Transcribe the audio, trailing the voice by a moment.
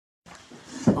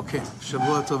Okay,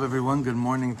 Shavua Tov, everyone. Good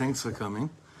morning. Thanks for coming.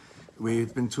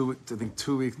 It's been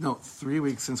 3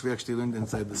 weeks since we actually learned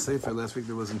inside the Sefer. Last week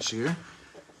there wasn't shir.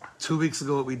 2 weeks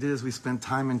ago, what we did is we spent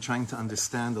time in trying to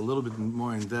understand a little bit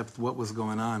more in depth what was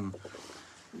going on.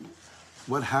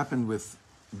 What happened with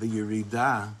the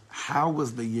Yerida? How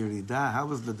was the Yerida? How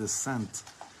was the descent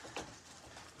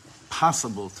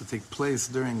possible to take place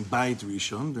during Beit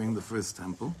Rishon, during the first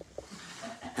temple?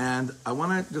 And I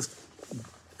want to just,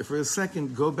 for a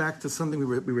second, go back to something we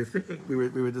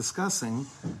were discussing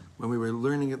when we were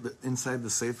learning it inside the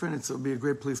Sefer, and it would be a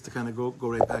great place to kind of go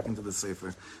right back into the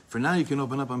Sefer. For now, you can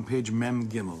open up on page Mem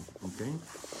Gimel. Okay,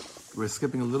 we're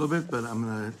skipping a little bit, but I'm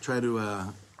going to try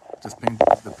to just paint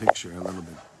the picture a little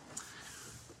bit.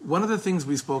 One of the things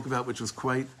we spoke about, which was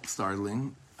quite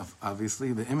startling,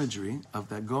 obviously, the imagery of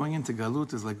that going into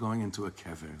Galut is like going into a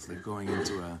kever. It's like going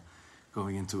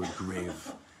into a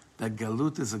grave. That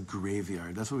Galut is a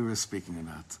graveyard. That's what we were speaking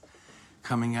about.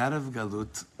 Coming out of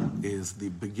Galut is the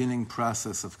beginning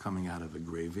process of coming out of a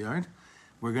graveyard.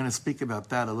 We're going to speak about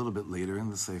that a little bit later in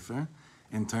the Sefer,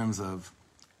 in terms of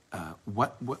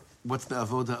what's the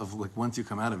avoda of like once you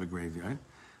come out of a graveyard,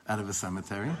 out of a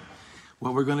cemetery.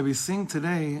 What we're going to be seeing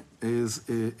today is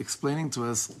explaining to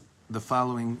us the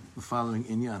following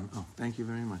inyan. Oh, thank you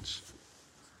very much.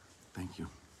 Thank you.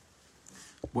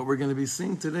 What we're going to be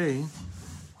seeing today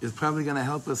is probably going to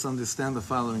help us understand the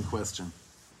following question.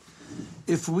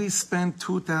 If we spend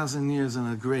 2,000 years in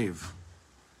a grave,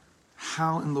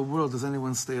 how in the world does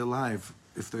anyone stay alive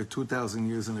if they're 2,000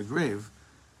 years in a grave?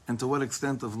 And to what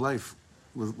extent of life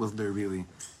was there really,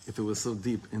 if it was so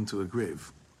deep into a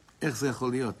grave?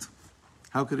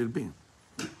 How could it be?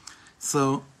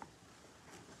 So,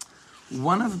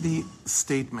 one of the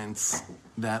statements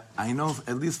that I know,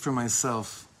 at least for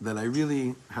myself, that I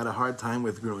really had a hard time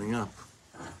with growing up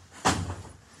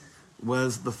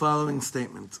was the following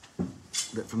statement,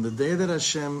 that from the day that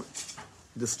Hashem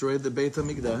destroyed the Beit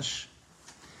HaMikdash,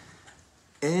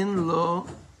 En lo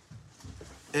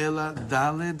ela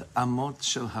daled amot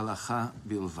shel halacha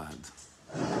bilvad.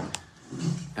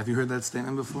 Have you heard that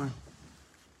statement before?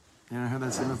 You ever heard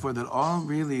that statement before? That all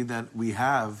really that we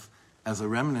have as a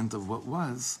remnant of what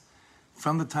was,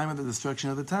 from the time of the destruction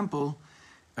of the temple,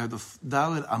 are the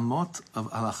daled amot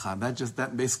of halacha.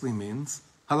 That basically means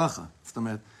halacha.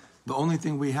 The only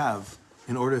thing we have,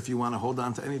 in order if you want to hold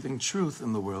on to anything truth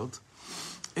in the world,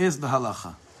 is the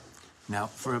halacha. Now,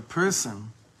 for a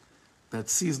person that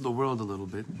sees the world a little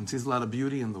bit, and sees a lot of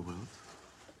beauty in the world,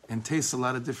 and tastes a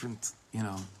lot of different,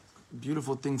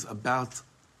 beautiful things about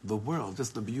the world,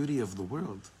 just the beauty of the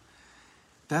world,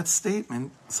 that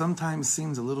statement sometimes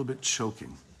seems a little bit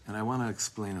choking, and I want to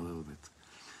explain a little bit.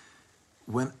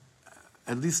 When,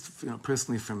 at least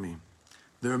personally for me,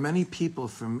 there are many people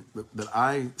that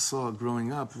I saw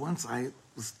growing up. Once I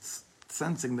was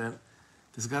sensing that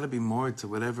there's got to be more to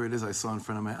whatever it is I saw in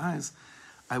front of my eyes,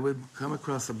 I would come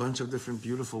across a bunch of different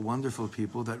beautiful, wonderful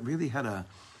people that really had a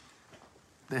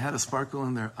sparkle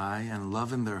in their eye and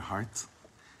love in their heart,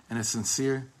 and a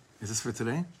sincere. Is this for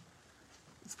today?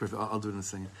 It's perfect. I'll do it in a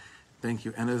second. Thank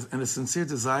you. And a sincere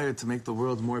desire to make the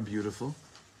world more beautiful.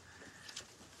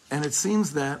 And it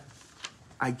seems that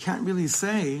I can't really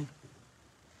say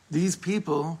these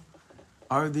people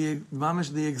are the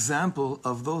example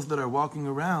of those that are walking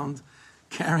around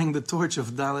carrying the torch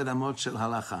of Daled Amot Shel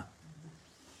Halacha.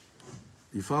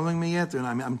 You following me yet?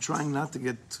 I'm trying not to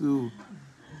get too...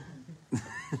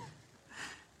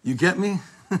 You get me?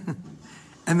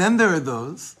 And then there are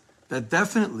those that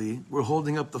definitely were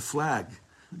holding up the flag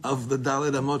of the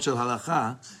Daled Amot Shel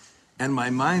Halacha, and my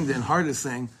mind and heart is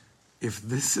saying, if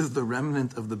this is the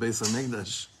remnant of the Beis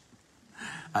HaMikdash,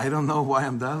 I don't know why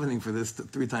I'm davening for this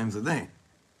 3 times a day.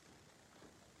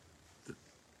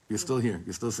 You're still here.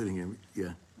 You're still sitting here.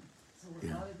 Yeah. So what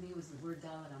bothered me was the word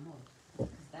Daled Amot, because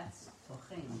that's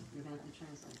Tochein. You're going to have to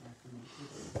translate that for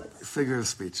me. Figure of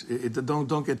speech.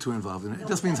 Don't get too involved in it. It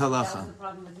just means halacha. That was the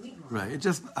problem with me. Right. It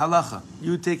just halacha.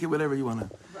 You take it whatever you want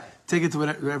to. Right. Take it to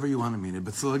wherever you want to mean it.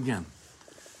 But so again,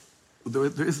 there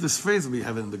is this phrase we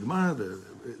have in the Gemara.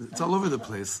 It's all over the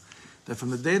place. That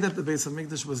from the day that the Beis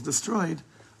HaMikdash was destroyed,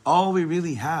 all we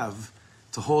really have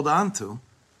to hold on to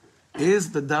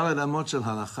is the Daled Amot Shel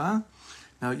Halacha.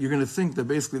 Now, you're going to think that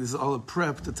basically this is all a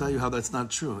prep to tell you how that's not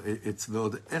true. It's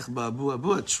the Ech Ba'abu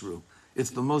Abu true.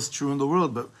 It's the most true in the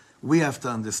world, but we have to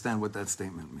understand what that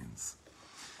statement means.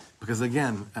 Because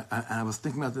again, I was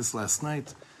thinking about this last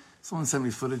night. Someone sent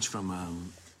me footage from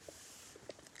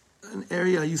an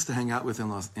area I used to hang out with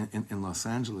in Los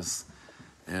Angeles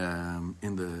in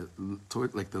the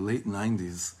late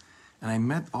 90s. And I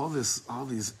met all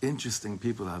these interesting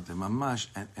people out there, mamash,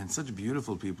 and such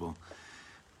beautiful people.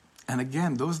 And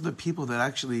again, those are the people that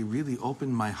actually really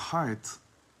opened my heart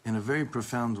in a very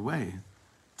profound way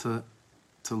to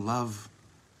love,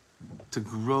 to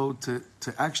grow, to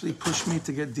actually push me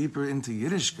to get deeper into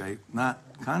Yiddishkeit, not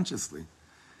consciously.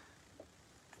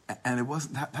 And it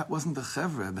wasn't that wasn't the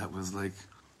chevra that was like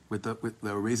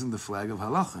they were raising the flag of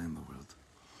halacha in the world.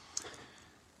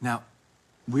 Now,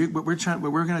 what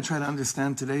we're going to try to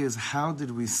understand today is how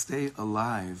did we stay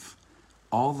alive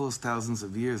all those thousands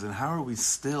of years, and how are we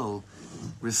still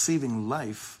receiving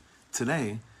life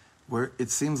today, where it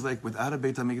seems like without a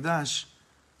Beit HaMikdash,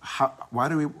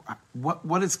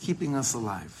 what is keeping us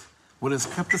alive? What has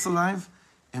kept us alive,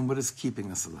 and what is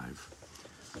keeping us alive?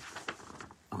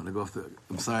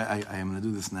 I'm sorry, I am going to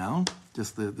do this now.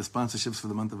 Just the sponsorships for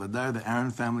the month of Adar, the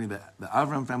Aaron family, the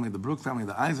Avram family, the Brook family,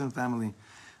 the Eisen family,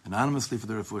 anonymously for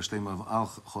the Refuah Shlema of Al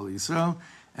Chol Yisrael.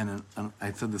 And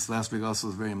I said this last week also,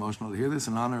 was very emotional to hear this,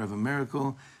 in honor of a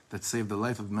miracle that saved the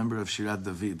life of a member of Shirat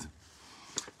David.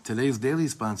 Today's daily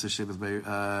sponsorship is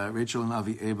by Rachel and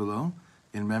Avi Ebelo,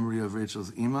 in memory of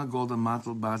Rachel's Ima, Golda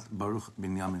Matel Bat Baruch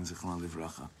Binyamin Zichron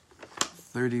Livracha.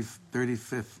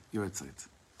 35th Yortzeit.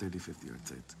 35th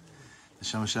Yortzeit.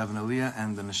 Neshama Shav and Aliyah,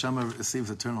 and the Neshama receives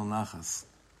eternal Nachas.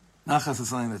 Nachas is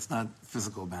something that's not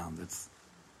physical bound, it's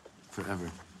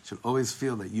forever. Should always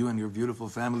feel that you and your beautiful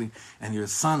family and your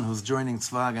son who's joining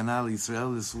Tzva Haganah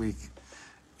Yisrael this week,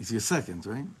 he's your second,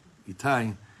 right?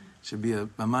 Itai should be a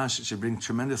mamash, should bring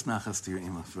tremendous nachas to your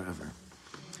imah forever.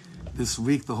 This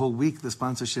week, the whole week, the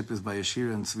sponsorship is by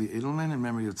Ashira and Tzvi Edelman in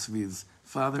memory of Tzvi's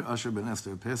father, Asher ben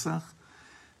Esther Pesach,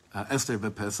 Esther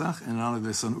Pesach, and in honor of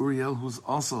their son Uriel, who's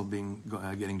also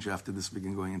getting drafted this week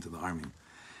and going into the army.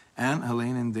 And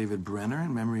Helene and David Brenner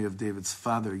in memory of David's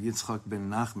father, Yitzchak ben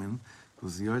Nachman,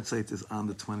 whose Yortzeit is on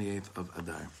the 28th of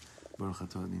Adar.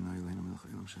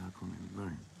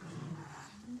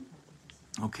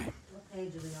 Okay.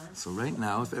 So right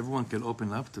now, if everyone could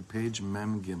open up to page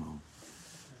Mem Gimel.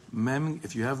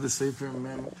 If you have the Sefer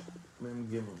Mem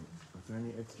Gimel. Are there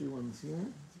any extra ones here?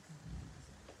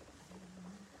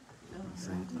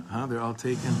 They're all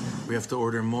taken. We have to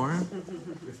order more.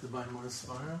 We have to buy more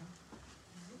Sfara.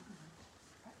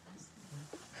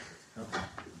 Okay.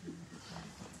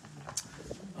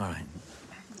 All right.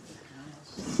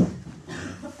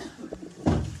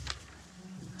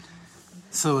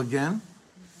 So again,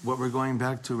 what we're going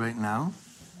back to right now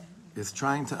is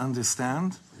trying to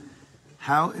understand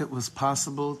how it was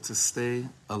possible to stay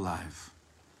alive.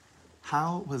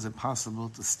 How was it possible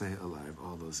to stay alive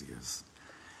all those years?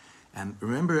 And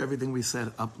remember everything we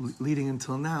said up leading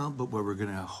until now, but what we're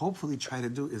going to hopefully try to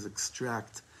do is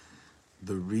extract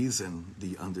the reason,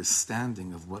 the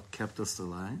understanding of what kept us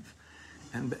alive,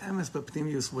 and be'emes,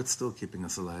 b'pnimius, what's still keeping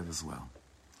us alive as well.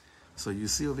 So you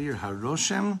see over here,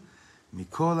 haroshem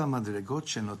mikol ha'madregot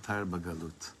shenotar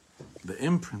b'galut. The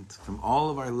imprint from all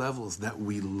of our levels that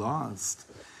we lost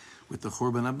with the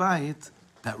Churban HaBayit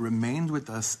that remained with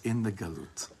us in the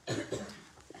Galut.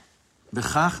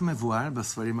 B'chach mevuar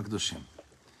b'sfarim ha'kedoshim.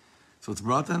 So it's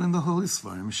brought down in the Holy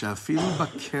Sfarim, she'afilu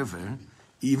b'kever,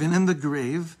 even in the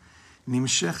grave,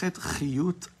 nimshechet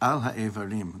chiyut al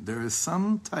ha'evarim. There is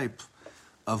some type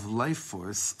of life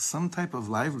force, some type of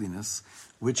liveliness,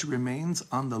 which remains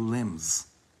on the limbs.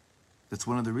 That's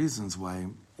one of the reasons why,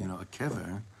 a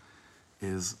kever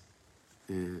is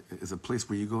a place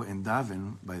where you go and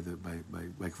daven why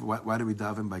do we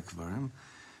daven by kvarim?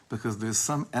 Because there's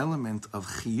some element of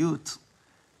chiyut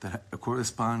that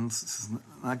corresponds,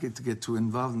 not to get too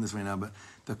involved in this right now, but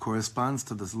that corresponds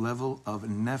to this level of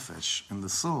nefesh in the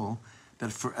soul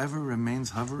that forever remains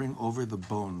hovering over the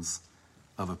bones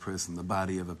of a person, the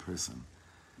body of a person.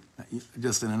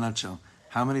 Just in a nutshell,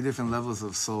 how many different levels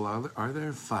of soul are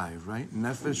there? 5, right?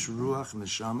 Nefesh, ruach,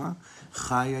 neshama,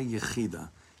 chaya, yechida.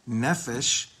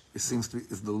 Nefesh, it seems to be,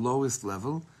 is the lowest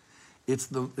level. It's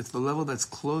the level that's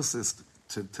closest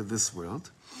to this world.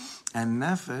 And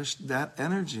nefesh, that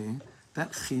energy,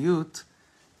 that chiyut,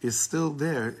 is still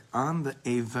there on the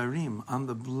evarim, on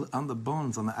the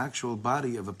bones, on the actual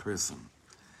body of a person.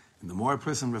 And the more a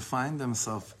person refined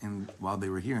themselves while they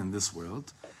were here in this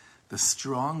world, the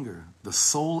stronger the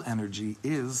soul energy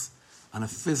is on a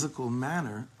physical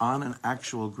manner on an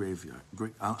actual graveyard,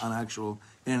 in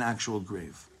an actual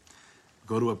grave.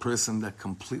 Go to a person that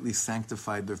completely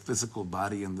sanctified their physical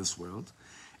body in this world,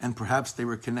 and perhaps they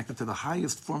were connected to the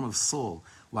highest form of soul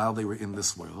while they were in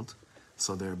this world.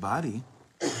 So their body,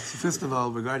 first of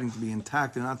all, regarding to be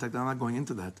intact and not intact, I'm not going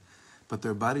into that, but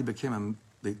their body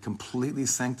they completely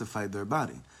sanctified their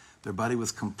body. Their body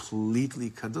was completely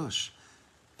kadosh.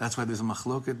 That's why there's a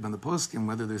machloket by the poskim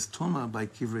whether there's tuma by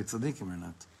kivrei tzadikim or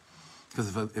not.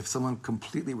 Because if someone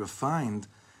completely refined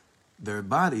their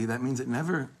body, that means it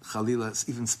never, chalila,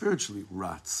 even spiritually,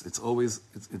 rots. It's always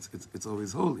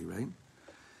holy, right?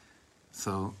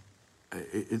 So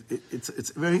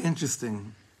it's very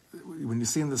interesting when you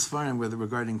see in the Sfarim whether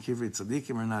regarding Kivrei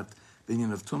Tzadikim or not, the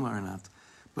union of Tumah or not.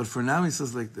 But for now, he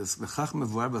says like this: V'chach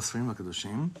mevuar b'Sfarim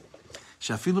HaKadoshim,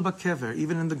 she'afilu b'kever,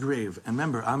 even in the grave. And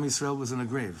remember, Am Yisrael was in a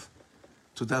grave.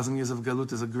 2,000 years of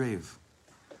Galut is a grave.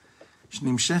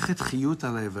 שנמשכת חיות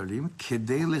על האיברים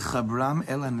כדי לחברם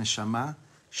אל הנשמה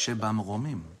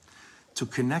שבמרומים. To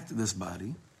connect this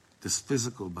body, this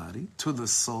physical body, to the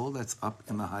soul that's up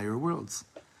in the higher worlds.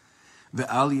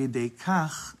 ועל ידי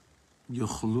כך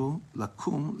יוכלו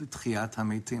לקום לתחיית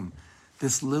המתים.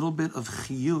 This little bit of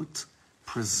chiyut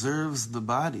preserves the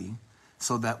body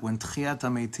so that when tchiyat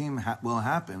hametim will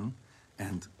happen,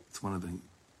 and it's one of the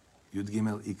Yud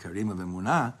Gimel Ikarim of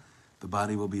Emunah, the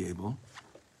body will be able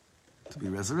to be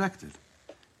resurrected.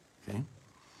 Okay?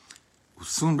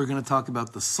 Soon we're going to talk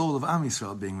about the soul of Am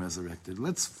Yisrael being resurrected.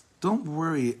 Don't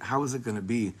worry, how is it going to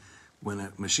be when a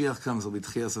Mashiach comes, will be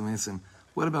Tchiyat HaMetim.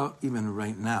 What about even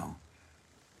right now?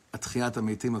 A Tchiyat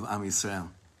HaMetim of Am Yisrael.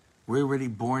 We're already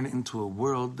born into a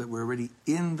world that we're already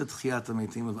in the Tchiyat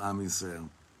HaMetim of Am Yisrael.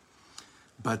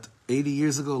 But 80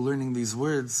 years ago, learning these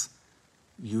words,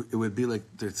 it would be like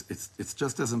it's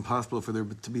just as impossible for there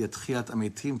to be a Tchiyat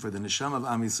HaMetim for the Neshama of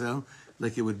Am Yisrael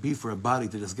like it would be for a body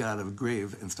to just get out of a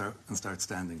grave and start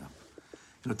standing up.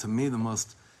 To me, the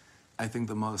most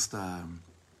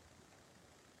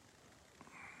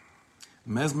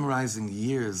mesmerizing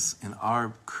years in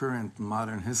our current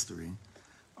modern history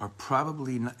is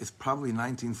probably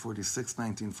 1946,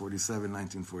 1947,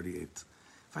 1948.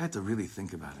 If I had to really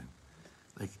think about it,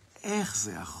 like, איך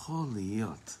זה יכול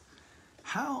להיות?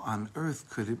 How on earth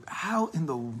could it, how in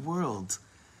the world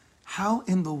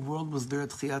was there a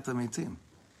Tchiyat HaMetim?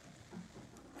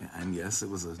 And yes, it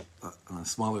was on a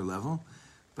smaller level,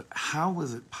 but how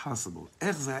was it possible?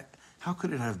 How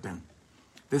could it have been?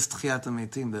 This Tchiyat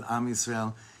HaMetim that Am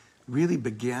Yisrael really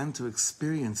began to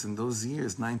experience in those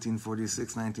years,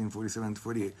 1946, 1947,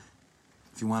 1948.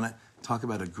 If you want to talk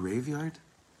about a graveyard,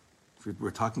 if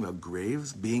we're talking about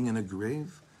graves, being in a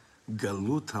grave,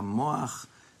 Galut HaMoach,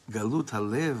 Galut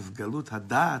HaLev, Galut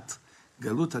HaDat,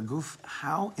 Galut HaGuf,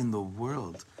 how in the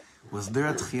world was there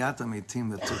a Tchiyat HaMetim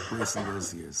that took place in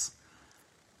those years?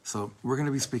 So we're going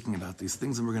to be speaking about these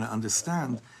things, and we're going to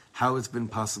understand how it's been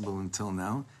possible until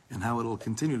now, and how it will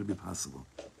continue to be possible.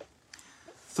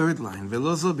 Third line,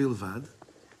 Velo zo bilvad,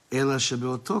 ela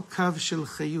shebeoto kav shel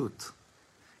chayut.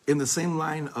 In the same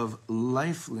line of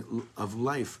life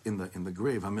in the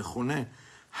grave, hamechune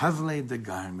havlei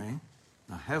degarme.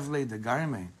 Now, havlei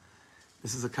degarme,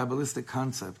 this is a Kabbalistic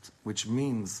concept, which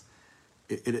means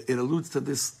it alludes to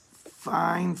this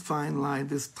fine line,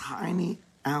 this tiny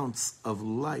ounce of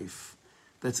life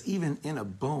that's even in a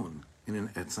bone, in an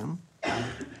etzem.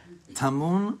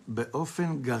 Tamun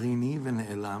be'ofen garini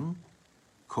v'ne'elam,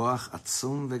 koach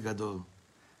atzum ve'gadol.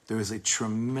 There is a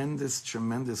tremendous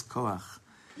koach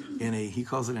he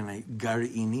calls it in a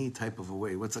gari'ini type of a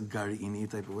way. What's a gari'ini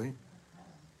type of way?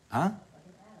 Huh?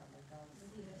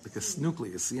 Like a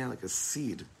nucleus, yeah, like a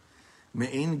seed.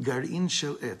 Me'ein gar'in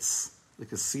shel etz,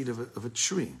 like a seed of a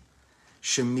tree.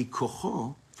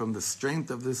 Shemikocho, from the strength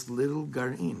of this little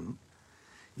gar'in,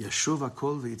 yashuv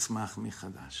hakol v'itzmach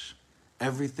michadash.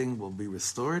 Everything will be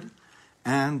restored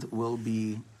and will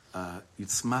be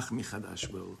yitzmach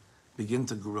michadash, will begin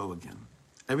to grow again.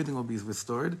 Everything will be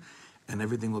restored and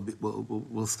everything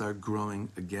will start growing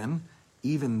again,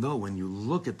 even though when you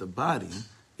look at the body,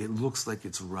 it looks like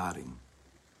it's rotting.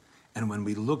 And when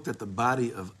we looked at the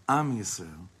body of Am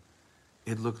Yisrael,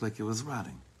 it looked like it was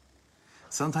rotting.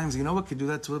 Sometimes, you know what could do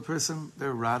that to a person?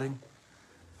 They're rotting.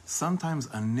 Sometimes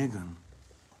a nigun,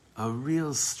 a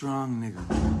real strong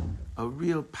nigun, a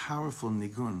real powerful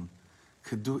nigun,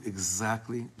 could do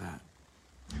exactly that.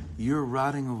 You're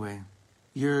rotting away.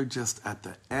 You're just at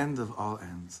the end of all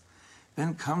ends.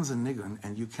 Then comes a nigun,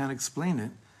 and you can't explain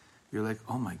it. You're like,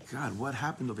 oh my God, what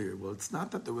happened over here? Well, it's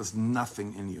not that there was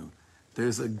nothing in you.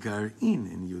 There's a gar'in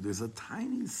in you. There's a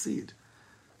tiny seed.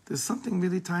 There's something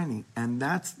really tiny. And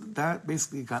that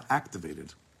basically got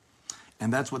activated.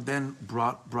 And that's what then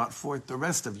brought forth the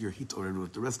rest of your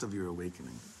hitorut, the rest of your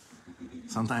awakening.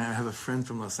 Sometime I have a friend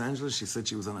from Los Angeles. She said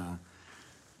she was on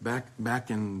back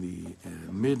in the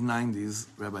mid-90s,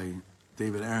 Rabbi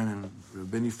David Aaron and Rabbi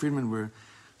Benny Friedman were,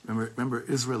 remember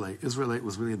Israelite. Israelite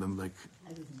was really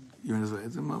you're in Israel.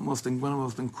 It's one of the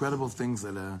most incredible things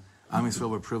that Am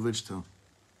Yisrael were privileged to.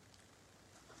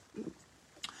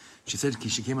 She said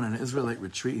she came on an Israelite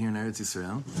retreat here in Eretz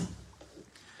Yisrael.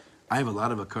 I have a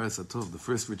lot of Akaras Hatov. The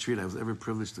first retreat I was ever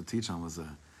privileged to teach on was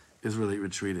Israelite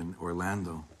retreat in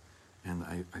Orlando, and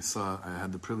I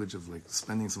had the privilege of like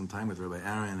spending some time with Rabbi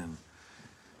Aaron and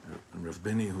Rav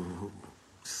Benny, who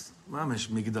mamish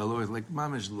migdalor, like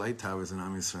mamish light towers in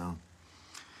Am Yisrael.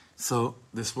 So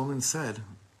this woman said,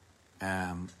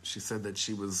 she said that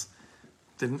she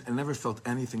never felt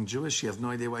anything Jewish. She has no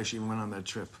idea why she even went on that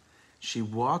trip. She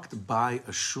walked by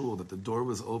a shul that the door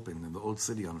was open in the old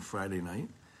city on a Friday night.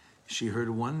 She heard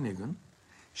one nigun.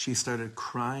 She started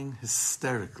crying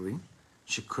hysterically.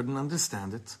 She couldn't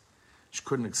understand it. She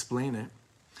couldn't explain it.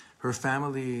 Her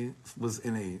family was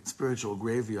in a spiritual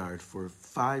graveyard for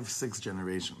 5-6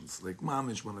 generations. Like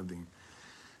mamish, one of the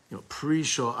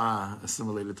pre-Shoah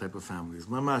assimilated type of families.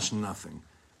 Mamash nothing.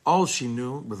 All she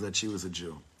knew was that she was a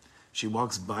Jew. She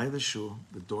walks by the shul,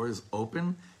 the door is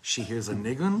open, she hears a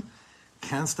nigun,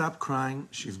 can't stop crying.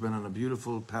 She's been on a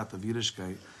beautiful path of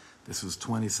Yiddishkeit. This was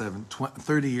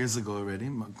 30 years ago already,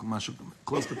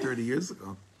 close to 30 years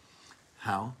ago.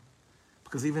 How?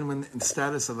 Because even when in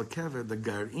status of a kever, the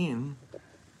gar'in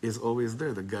is always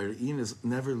there. The gar'in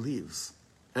never leaves,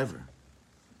 ever.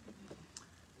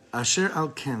 Asher al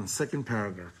ken, second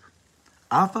paragraph.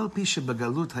 Af al pi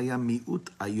shebagalut haya mi'ut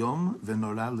ayom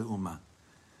v'nora le'uma.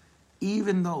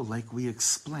 Even though, like we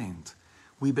explained,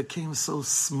 we became so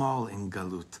small in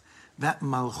Galut, that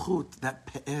malchut, that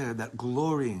pe'er, that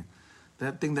glory,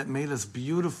 that thing that made us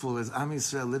beautiful as Am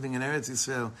Yisrael living in Eretz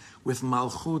Yisrael with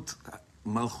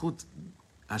malchut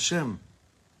Hashem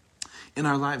in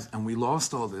our lives, and we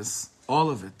lost all this,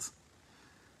 all of it,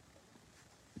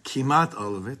 kimat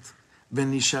all of it.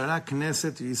 V'nishara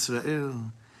Knesset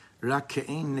Yisrael rak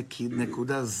ke'en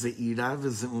nekuda ze'ira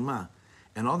v'ze'uma,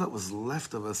 and all that was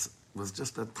left of us was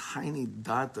just a tiny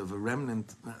dot of a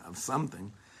remnant of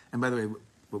something. And by the way,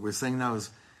 what we're saying now is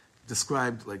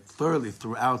described like thoroughly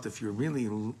throughout. If you're really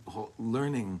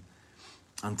learning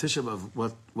on Tisha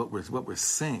B'Av what we're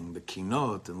saying, the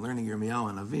Kinot, and learning Yirmiyahu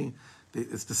and Avi,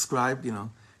 it's described.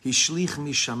 Hishlich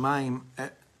mishamayim.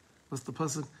 What's the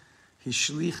pasuk?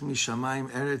 Hishlich mishamayim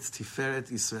eretz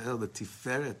tiferet Yisrael. The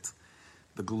tiferet,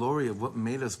 the glory of what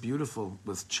made us beautiful,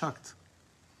 was chucked.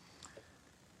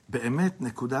 באמת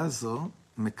נקודה זו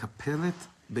מקפלת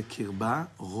בקרבה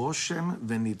רושם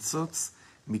וניצוץ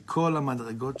מכל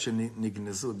המדרגות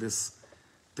שנגנזו.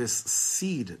 This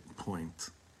seed point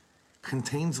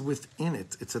contains within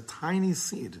it, it's a tiny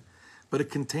seed, but it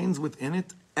contains within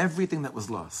it everything that was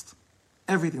lost.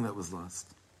 Everything that was lost.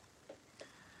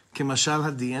 כמשל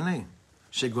ה-DNA,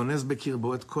 שגונז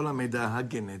בקרבו את כל המידע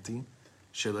הגנטי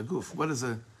של הגוף.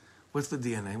 What's the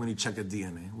DNA? When you check a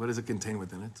DNA, what does it contain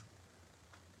within it?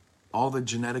 All the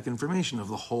genetic information of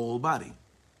the whole body.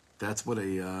 That's what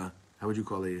how would you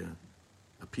call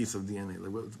a piece of DNA?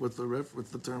 Like what's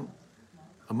the term?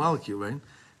 A molecule, right?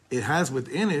 It has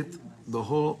within it the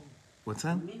whole, what's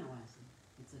that? Amino acid.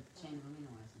 It's a chain of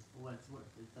amino acids for what it's worth,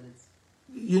 but it's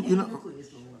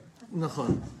nucleus will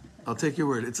work. I'll take your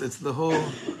word. It's the whole,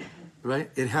 right?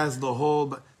 It has the whole,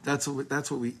 but that's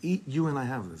what we eat. You and I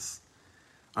have this.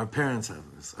 Our parents have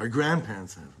this. Our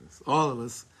grandparents have this. All of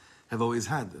us have always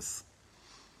had this.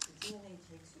 The DNA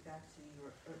takes you back to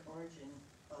your origin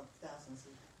of thousands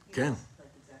of years. Okay.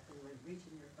 Like exactly where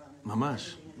region you're from.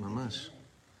 Mamash.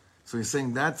 So he's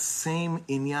saying that same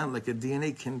inyan, like a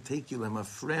DNA can take you,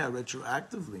 lemafreya,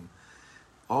 retroactively.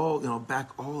 Back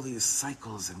all these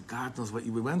cycles, and God knows what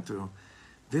we went through.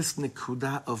 This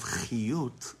nekuda of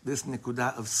chiyut, this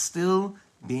nekuda of still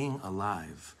being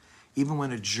alive. Even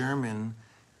when a German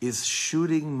is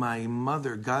shooting my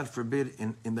mother, God forbid,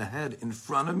 in the head in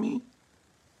front of me,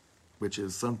 which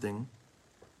is something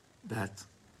that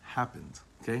happened,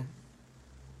 okay?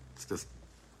 It's just,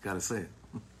 gotta say it.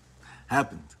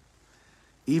 Happened.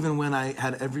 Even when I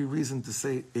had every reason to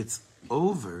say it's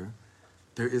over,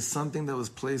 there is something that was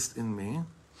placed in me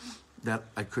that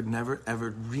I could never, ever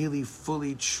really,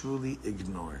 fully, truly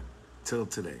ignore till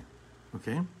today,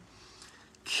 okay?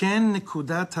 Ken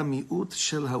nekudat hami'ut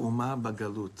shel ha'uma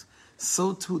bagalut.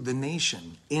 So too the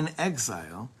nation in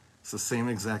exile, it's the same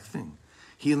exact thing.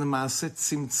 Hi lema'aset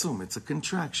tzimtzum, it's a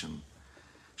contraction.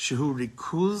 Shehu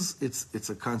rikuz, it's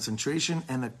a concentration,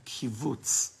 and a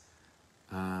kivutz,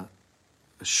 a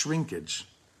shrinkage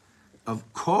of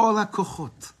kol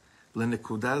ha'kochot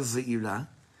lenekuda ze'ira,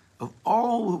 of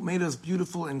all who made us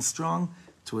beautiful and strong,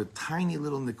 to a tiny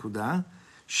little nekuda,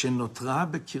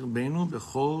 shenotra bekirbenu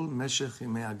bechol meshech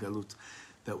yimei hagalut,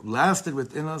 that lasted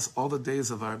within us all the days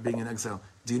of our being in exile.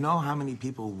 Do you know how many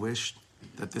people wished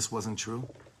that this wasn't true?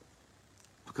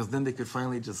 Because then they could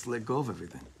finally just let go of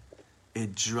everything.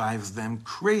 It drives them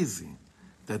crazy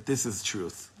that this is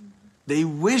truth. They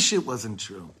wish it wasn't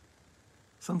true.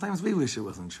 Sometimes we wish it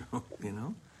wasn't true,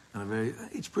 and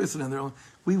each person in their own.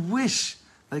 We wish,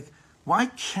 like, why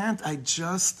can't I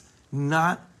just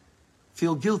not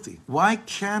feel guilty? Why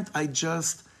can't I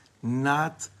just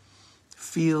not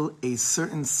feel a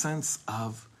certain sense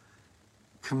of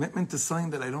commitment to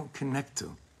something that I don't connect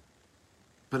to?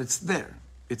 But it's there.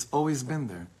 It's always been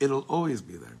there. It'll always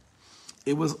be there.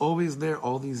 It was always there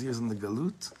all these years in the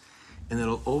Galut, and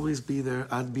it'll always be there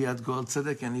ad biad Gol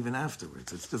Tzedek, and even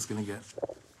afterwards. It's just going to get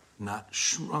not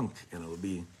shrunk, and it'll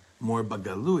be more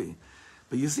bagalui.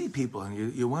 But you see people,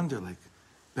 and you wonder, like,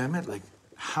 Be'emet, like,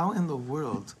 how in the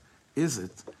world is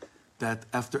it that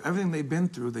after everything they've been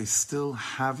through, they still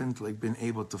haven't, like, been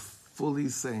able to fully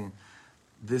say,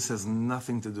 this has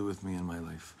nothing to do with me in my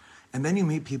life. And then you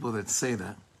meet people that say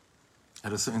that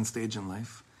at a certain stage in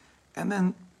life, and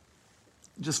then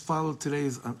just follow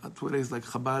today's like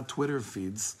Chabad Twitter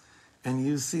feeds, and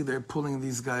you see they're pulling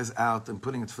these guys out and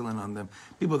putting tefillin on them.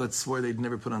 People that swore they'd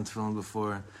never put on tefillin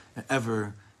before,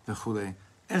 ever, v'chulei.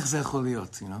 Ech ze chol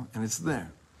liot, and it's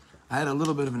there. I had a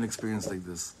little bit of an experience like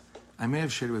this. I may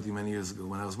have shared with you many years ago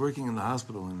when I was working in the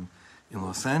hospital in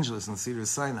Los Angeles in Cedar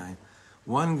Sinai.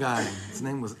 One guy, his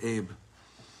name was Abe.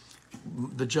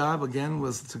 The job, again,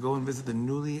 was to go and visit the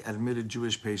newly admitted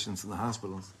Jewish patients in the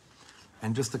hospitals.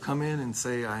 And just to come in and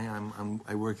say,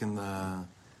 I work in the,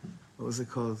 what was it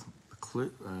called?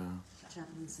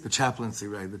 Chaplaincy. The chaplaincy,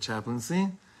 right, the chaplaincy.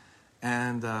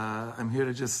 And I'm here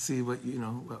to just see what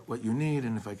what you need,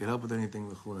 and if I could help with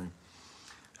anything.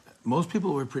 Most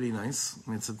people were pretty nice.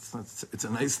 I mean, it's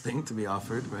a nice thing to be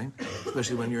offered, right?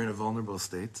 Especially when you're in a vulnerable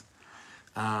state.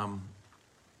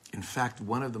 In fact,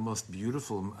 one of the most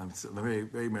beautiful, I'm very,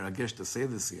 very meragesh to say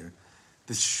this here,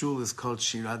 this shul is called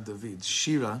Shirat David.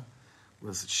 Shira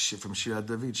was from Shirat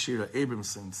David, Shira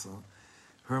Abramson. So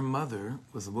her mother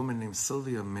was a woman named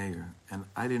Sylvia Mayer, and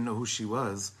I didn't know who she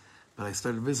was, but I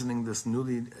started visiting this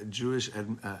newly Jewish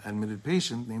admitted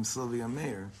patient named Sylvia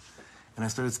Mayer, and I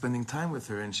started spending time with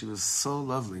her, and she was so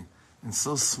lovely and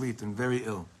so sweet and very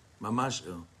ill, mamash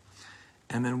ill.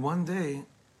 And then one day,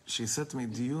 she said to me,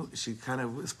 she kind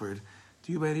of whispered,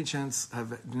 do you by any chance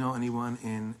know anyone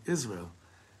in Israel?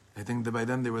 I think that by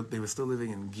then they were still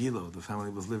living in Gilo. The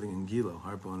family was living in Gilo,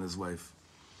 Harpo and his wife.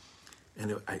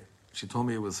 And she told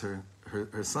me it was her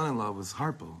son-in-law was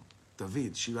Harpo,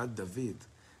 David, Shirat David,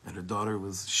 and her daughter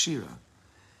was Shira.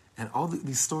 And all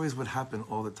these stories would happen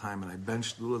all the time, and I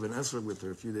benched Lulav and Esra with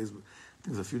her I think it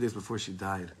was a few days before she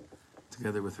died,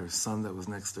 together with her son that was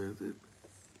next to her.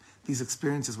 These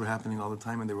experiences were happening all the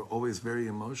time, and they were always very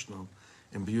emotional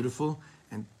and beautiful,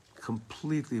 and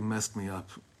completely messed me up,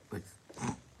 like,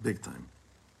 big time.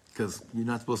 Because you're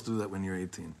not supposed to do that when you're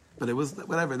 18. But it was,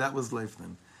 whatever, that was life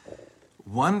then.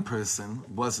 One person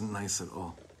wasn't nice at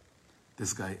all.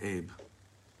 This guy, Abe.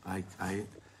 I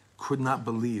could not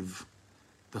believe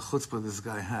the chutzpah this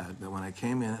guy had, that when I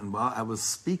came in, and while I was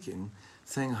speaking,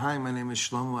 saying, hi, my name is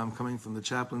Shlomo, I'm coming from the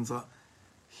chaplain's office,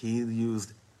 he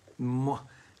used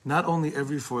not only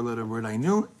every four-letter word I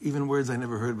knew, even words I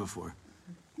never heard before,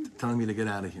 telling me to get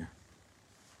out of here.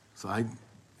 So you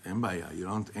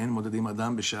don't, when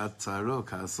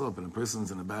a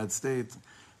person's in a bad state,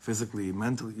 physically,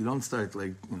 mentally, you don't start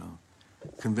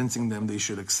convincing them they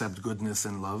should accept goodness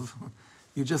and love.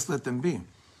 You just let them be.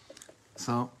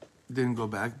 So, didn't go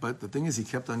back, but the thing is, he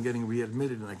kept on getting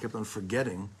readmitted, and I kept on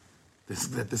forgetting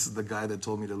that this is the guy that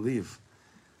told me to leave.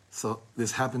 So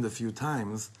this happened a few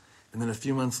times, and then a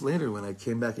few months later, when I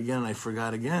came back again and I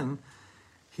forgot again,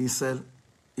 he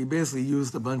basically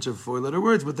used a bunch of four-letter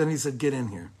words, but then he said, get in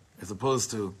here, as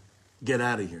opposed to get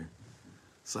out of here.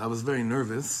 So I was very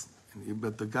nervous,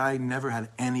 but the guy never had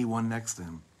anyone next to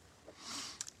him.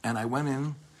 And I went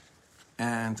in,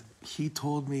 and he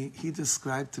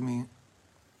described to me,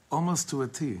 almost to a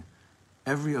T,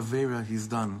 every Avera he's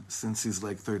done since he's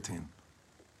 13.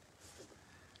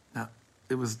 Now,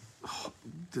 it was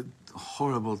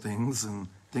horrible things and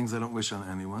things I don't wish on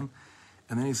anyone.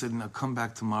 And then he said, now come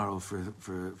back tomorrow for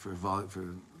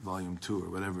volume 2 or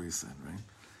whatever he said, right?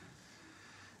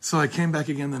 So I came back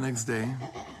again the next day,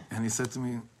 and he said to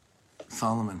me,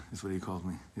 Solomon is what he called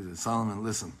me. He said, Solomon,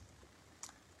 listen,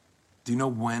 do you know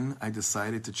when I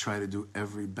decided to try to do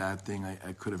every bad thing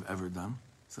I could have ever done?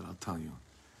 I said, I'll tell you.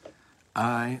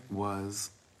 I was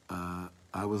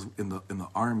in the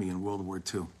army in World War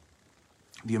II,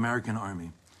 the American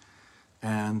Army.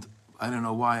 And I don't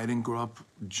know why, I didn't grow up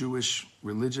Jewish,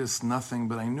 religious, nothing,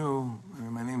 but I knew,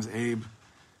 my name's Abe.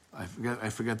 I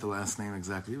forget the last name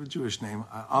exactly. It was a Jewish name.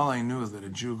 All I knew is that a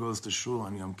Jew goes to shul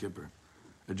on Yom Kippur.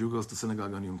 A Jew goes to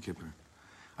synagogue on Yom Kippur.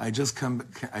 I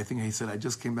think he said, I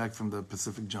just came back from the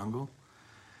Pacific jungle,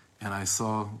 and I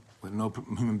saw what no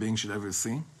human being should ever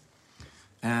see.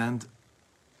 And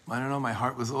I don't know, my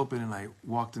heart was open and I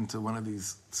walked into one of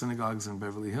these synagogues in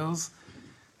Beverly Hills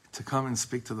to come and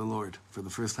speak to the Lord for the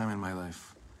first time in my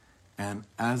life. And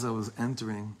as I was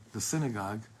entering the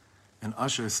synagogue, an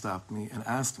usher stopped me and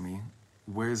asked me,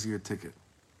 "Where's your ticket?"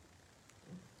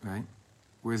 Right?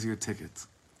 Where's your ticket?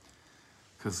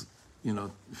 Because, you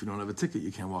know, if you don't have a ticket,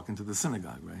 you can't walk into the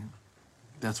synagogue, right?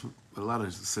 That's what a lot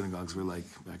of synagogues were like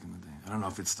back in the day. I don't know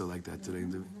if it's still like that today.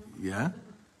 Yeah?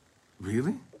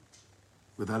 Really?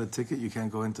 Without a ticket, you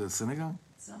can't go into a synagogue?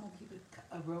 Some will keep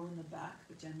a row in the back,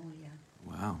 but generally,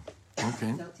 yeah. Wow.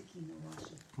 Okay. Without ticket, no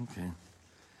washing. Okay.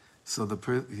 So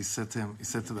he said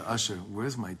to the usher,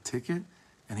 "Where's my ticket?"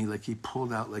 And he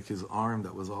pulled out like his arm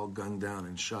that was all gunned down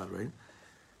and shot, right?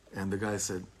 And the guy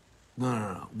said,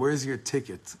 No. Where's your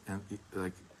ticket? And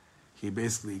he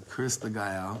basically cursed the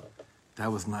guy out.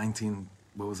 That was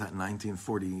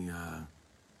 1940.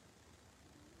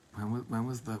 When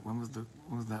was that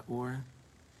war?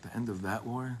 The end of that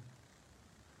war?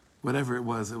 Whatever it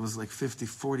was like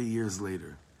 40 years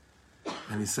later.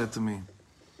 And he said to me,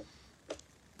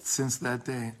 "Since that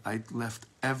day, I left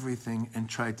everything and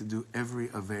tried to do every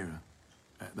avera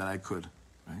that I could,"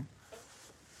 right?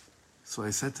 So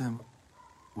I said to him,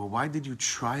 "Well, why did you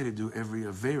try to do every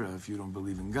avera if you don't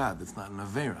believe in God? That's not an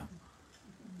avera."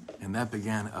 And that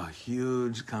began a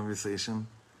huge conversation.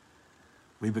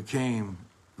 We became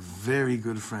very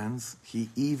good friends. He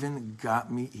even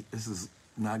got me, this is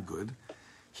not good,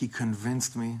 he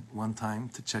convinced me one time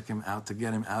to check him out, to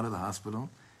get him out of the hospital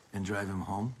and drive him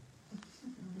home.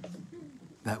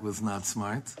 That was not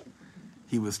smart.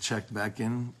 He was checked back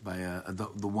in by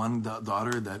the one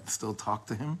daughter that still talked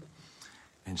to him.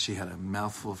 And she had a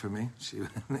mouthful for me.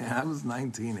 I was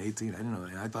 19, 18. I didn't know.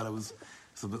 I thought it was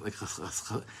a bit like a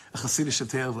Hasidic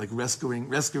tale of like rescuing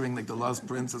like the lost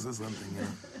princess or something,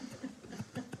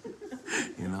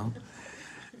 you know.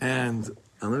 And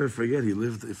I'll never forget. He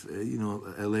lived,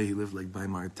 L.A. He lived like by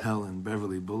Martel and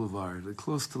Beverly Boulevard,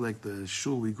 close to like the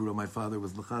shul we grew up. My father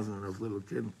was the chazan when I was a little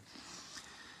kid.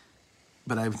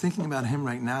 But I'm thinking about him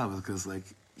right now because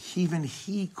even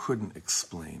he couldn't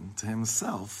explain to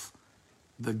himself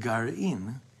the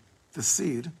gar'in, the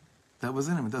seed that was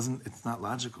in him. It's not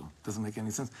logical. It doesn't make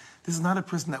any sense. This is not a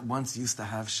person that once used to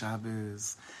have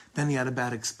Shabbos, then he had a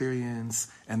bad experience,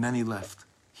 and then he left.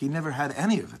 He never had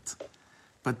any of it.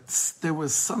 But there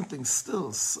was something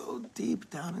still so deep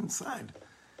down inside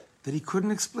that he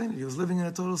couldn't explain it. He was living in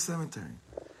a total cemetery.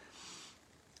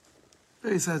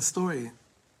 Very sad story.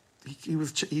 He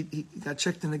got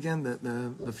checked in again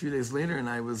a few days later, and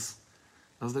I was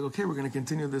like, okay, we're going to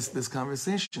continue this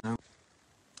conversation.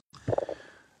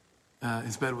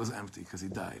 His bed was empty because he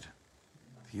died.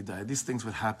 He died. These things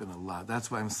would happen a lot.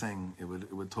 That's why I'm saying it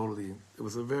would totally. It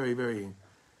was a very, very.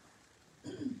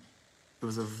 It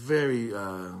was a very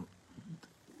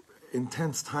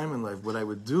intense time in life. What I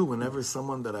would do whenever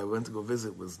someone that I went to go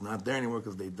visit was not there anymore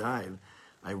because they died,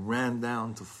 I ran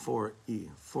down to 4E.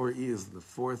 4E is the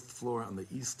fourth floor on the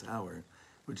East Tower,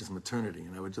 which is maternity,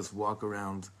 and I would just walk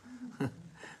around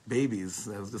babies.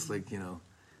 I was just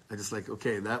like,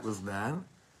 okay, that was that.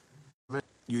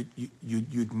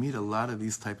 You'd meet a lot of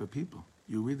these type of people.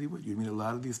 You really would. You'd meet a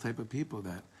lot of these type of people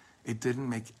that it didn't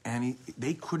make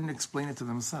they couldn't explain it to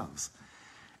themselves.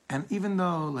 And even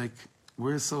though,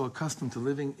 we're so accustomed to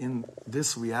living in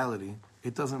this reality,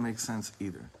 it doesn't make sense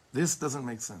either. This doesn't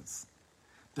make sense.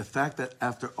 The fact that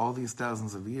after all these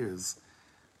thousands of years,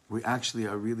 we actually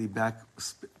are really back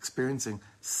experiencing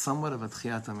somewhat of a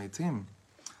tchiyat hametim,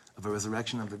 of a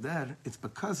resurrection of the dead, it's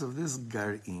because of this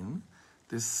gar'in,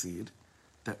 this seed,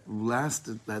 that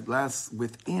lasts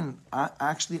within,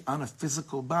 actually on a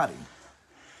physical body.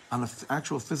 On an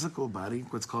actual physical body,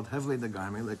 what's called hevle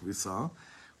dagarme, like we saw,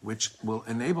 which will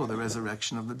enable the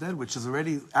resurrection of the dead, which has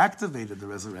already activated the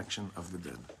resurrection of the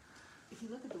dead. If you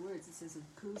look at the words, it says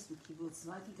 "kus v'kibbutz."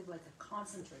 So I think of like a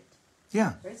concentrate.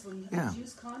 Yeah. Right. So when you have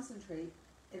juice concentrate,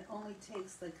 it only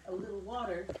takes a little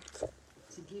water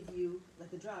to give you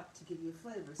a drop to give you a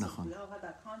flavor. So if we all have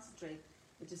that concentrate,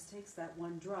 it just takes that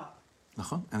one drop.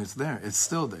 And it's there. It's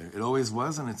still there. It always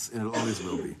was, and it always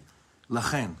will be.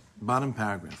 Lachen, bottom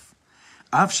paragraph.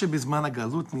 It's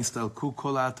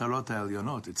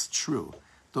true.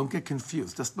 Don't get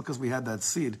confused. Just because we had that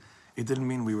seed, it didn't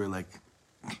mean we were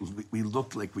we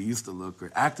looked like we used to look,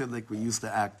 or acted like we used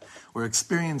to act, or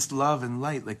experienced love and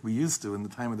light like we used to in the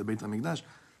time of the Beit HaMikdash.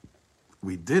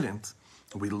 We didn't.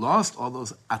 We lost all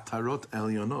those atarot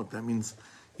elionot. That means,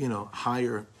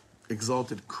 higher,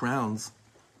 exalted crowns.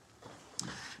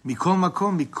 מכל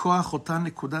מקום, מכוח אותה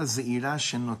נקודה זעירה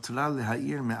שנותרה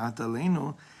להאיר מעט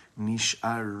עלינו,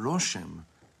 נשאר רושם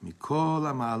מכל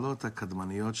המעלות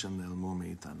הקדמניות שנעלמו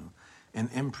מאיתנו. an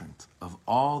imprint of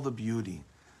all the beauty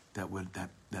that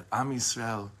Am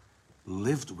Yisrael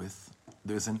lived with.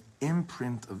 There's an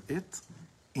imprint of it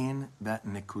in that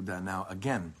nekuda. Now,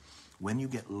 again, when you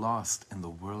get lost in the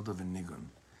world of a nigun,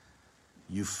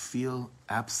 you feel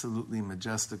absolutely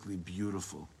majestically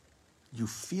beautiful. You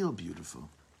feel beautiful.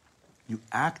 You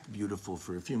act beautiful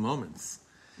for a few moments.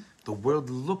 The world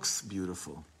looks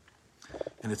beautiful.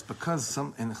 And it's because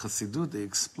in Chassidut they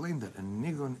explain that a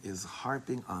nigun is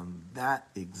harping on that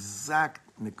exact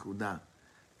nekuda,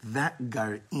 that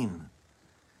gar'in.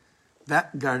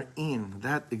 That gar'in,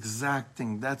 that exact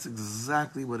thing, that's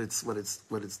exactly what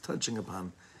it's touching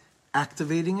upon.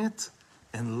 Activating it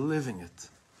and living it.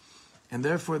 And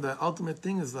therefore the ultimate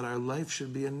thing is that our life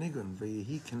should be a nigun.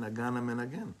 Ve'yehi kenagana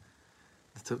menagen.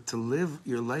 To live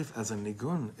your life as a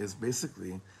nigun is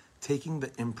basically taking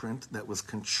the imprint that was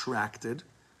contracted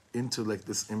into like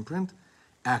this imprint,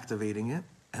 activating it,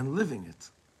 and living it.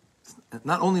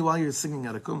 Not only while you're singing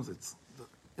at a kumzitz. You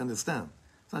understand?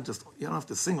 It's not just, you don't have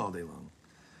to sing all day long.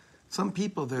 Some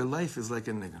people, their life is like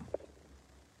a nigun.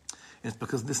 And it's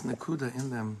because this nekuda in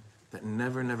them that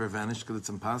never vanished because it's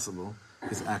impossible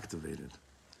is activated.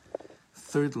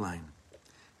 Third line.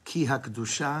 Ki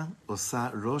hakdusha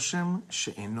osa roshem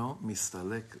she'eno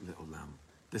mistalek le'olam.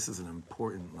 This is an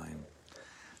important line.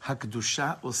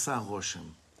 Hakdusha osa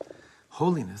roshem.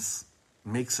 Holiness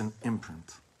makes an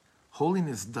imprint.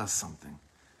 Holiness does something.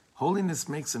 Holiness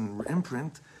makes an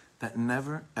imprint that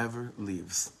never, ever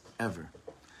leaves. Ever.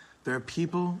 There are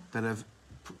people that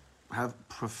have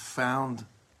profound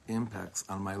impacts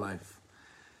on my life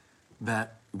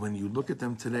that when you look at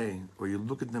them today or you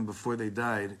look at them before they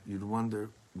died, you'd wonder,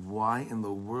 why in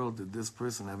the world did this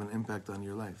person have an impact on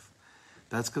your life?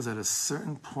 That's because at a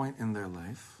certain point in their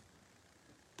life,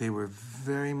 they were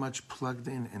very much plugged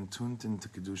in and tuned into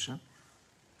Kedusha.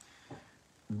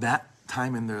 That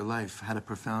time in their life had a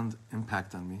profound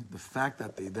impact on me. The fact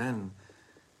that they then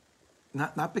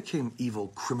not became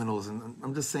evil criminals, and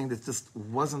I'm just saying that this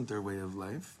wasn't their way of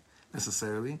life,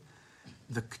 necessarily.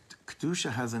 The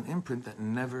Kedusha has an imprint that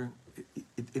never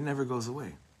goes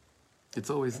away. It's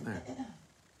always there.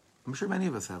 I'm sure many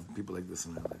of us have people like this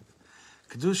in our life.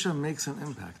 Kedusha makes an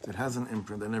impact. It has an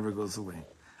imprint that never goes away.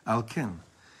 Al ken,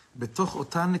 betoch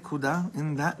ota nekuda,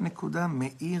 in that nekuda,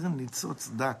 me'ir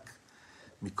nitzotz dak,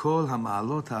 mikol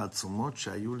hama'alot ha'atzumot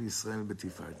שהיו לישראל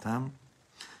בתפארתם,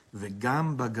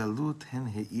 וגם בגלות הן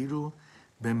האירו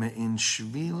במעין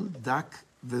שביל דק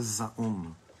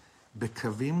וזעום,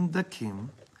 בקווים דקים,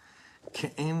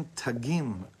 כאין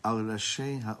תגים על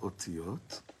ראשי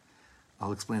האותיות.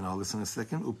 I'll explain all this in a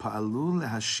second. ופעלו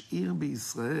להשאיר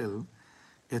בישראל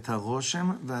את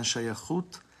הרושם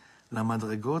והשייכות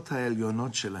למדרגות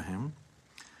העליונות שלהם,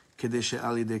 כדי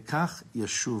שעל ידי כך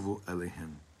ישובו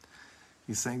אליהם.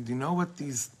 He's saying, do you know what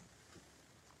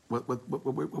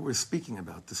we're speaking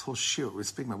about, this whole shir, we're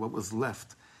speaking about what was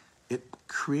left, it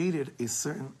paved a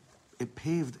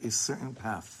certain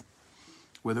path.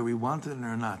 Whether we wanted it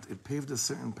or not, it paved a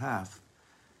certain path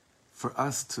for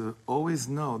us to always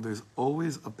know there's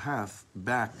always a path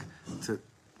back to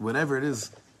whatever it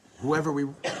is, whoever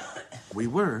we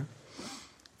were,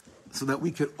 so that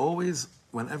we could always,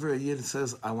 whenever a Yid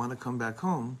says, I want to come back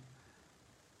home,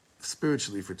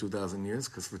 spiritually for 2,000 years,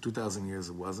 because for 2,000 years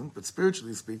it wasn't, but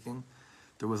spiritually speaking,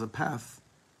 there was a path.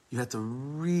 You had to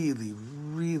really,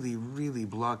 really, really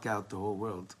block out the whole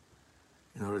world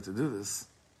in order to do this.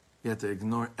 You had to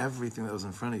ignore everything that was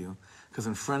in front of you, because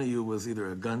in front of you was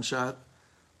either a gunshot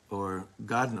or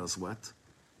God knows what.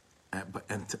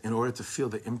 In order to feel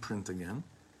the imprint again,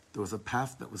 there was a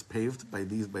path that was paved by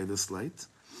this light.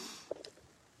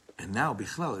 And now,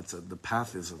 bichlal, the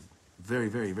path is a very,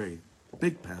 very, very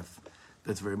big path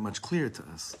that's very much clear to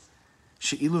us.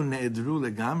 She'ilu ne'edru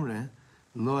legamre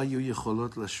lo hayu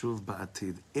yecholot lashuv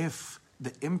ba'atid. If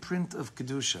the imprint of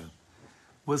Kedusha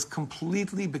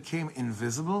became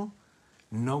invisible,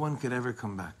 no one could ever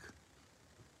come back.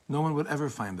 No one would ever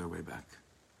find their way back.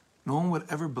 No one would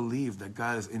ever believe that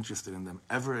God is interested in them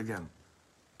ever again.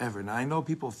 Ever. Now, I know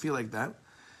people feel like that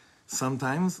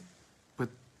sometimes, but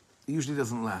it usually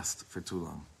doesn't last for too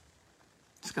long.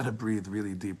 You just got to breathe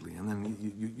really deeply, and then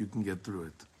you can get through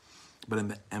it. But in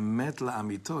the emet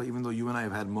la'amito, even though you and I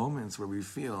have had moments where we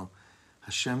feel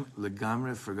Hashem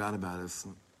legamre forgot about us,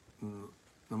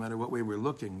 no matter what way we're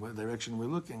looking, what direction we're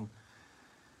looking,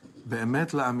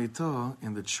 be'emet la'amito,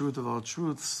 in the truth of all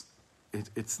truths,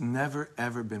 it's never,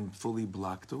 ever been fully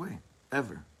blocked away.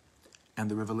 Ever. And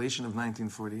the revelation of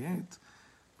 1948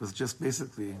 was just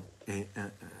basically a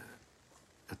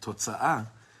totza'ah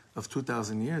of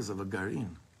 2,000 years of a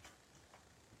garin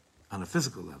on a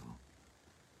physical level.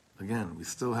 Again, we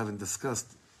still haven't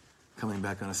discussed coming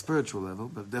back on a spiritual level,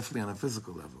 but definitely on a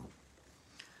physical level.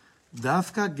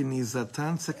 Dafka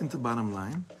gnizatan, second to bottom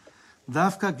line,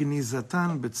 דווקא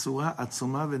גניזתן בצורה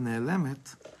עצומה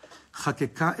ונעלמת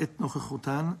חקקה את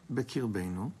נוכחותן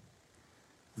בקרבנו,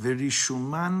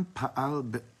 ורישומן פעל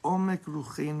בעומק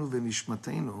רוחנו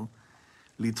ונשמתנו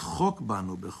לדחוק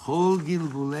בנו בכל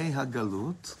גלגולי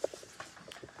הגלות,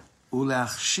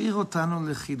 ולהכשיר אותנו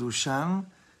לחידושן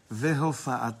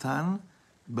והופעתן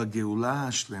בגאולה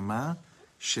השלמה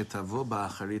שתבוא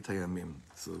באחרית הימים.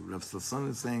 So Rav Sasson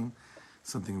is saying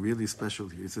something really special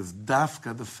here. He says,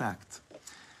 Dafka, the fact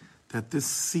that this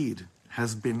seed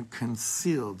has been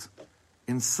concealed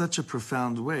in such a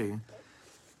profound way.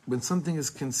 When something is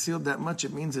concealed that much,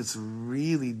 it means it's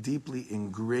really deeply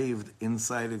engraved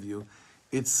inside of you.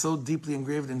 It's so deeply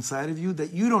engraved inside of you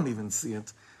that you don't even see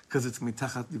it because it's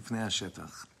mitachat lifnei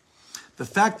hashetach. The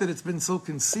fact that it's been so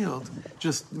concealed,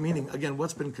 just meaning, again,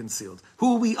 what's been concealed?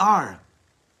 Who we are,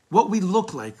 what we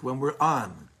look like when we're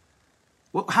on,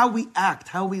 how we act,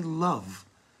 how we love,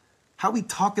 how we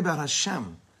talk about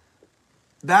Hashem.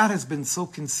 That has been so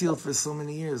concealed for so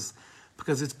many years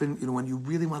because it's been, when you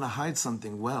really want to hide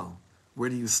something well, where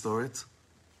do you store it?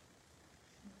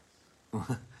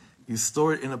 You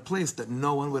store it in a place that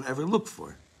no one would ever look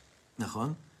for.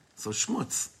 Nachon? So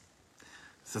shmutz.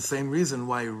 It's the same reason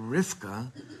why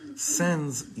Rivka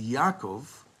sends Yaakov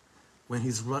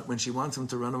when she wants him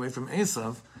to run away from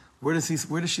Esav. Where does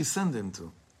she send him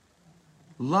to?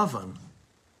 Lavan,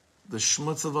 the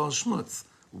shmutz of all shmutz.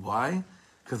 Why?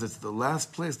 Because it's the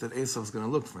last place that Esav's going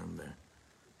to look for him there.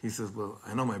 He says, well,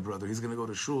 I know my brother. He's going to go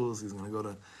to shuls. He's not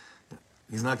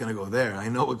going to go there. I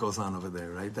know what goes on over there,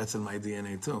 right? That's in my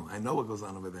DNA too. I know what goes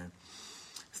on over there.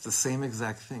 It's the same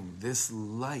exact thing. This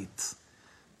light,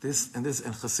 and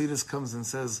Chassidus comes and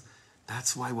says,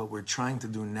 that's why what we're trying to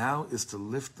do now is to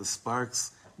lift the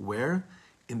sparks where?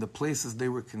 In the places they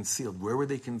were concealed. Where were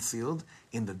they concealed?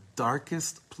 In the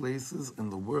darkest places in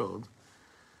the world,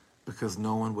 because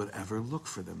no one would ever look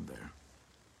for them there.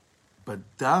 But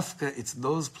dafka, it's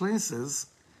those places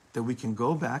that we can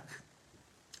go back,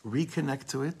 reconnect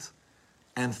to it,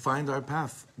 and find our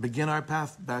path, begin our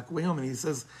path back way home. And he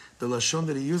says, the lashon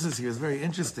that he uses here is very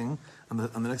interesting. On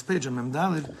the next page, on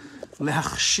Memdalid,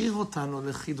 leachshir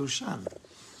otanu lechidushan.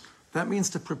 That means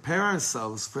to prepare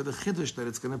ourselves for the chidush that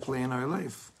it's going to play in our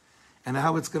life, and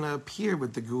how it's going to appear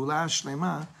with the geula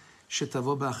shlema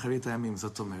shetavo ba'acharit hayamim.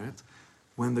 Zot omeret,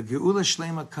 when the geula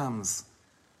shlema comes,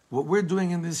 what we're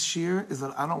doing in this shir is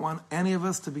that I don't want any of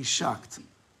us to be shocked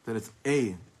that it's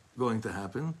A, going to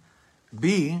happen,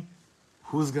 B,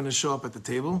 who's going to show up at the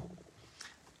table,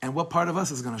 and what part of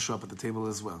us is going to show up at the table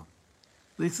as well.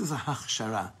 This is a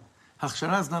hachshara.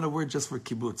 Hachshara is not a word just for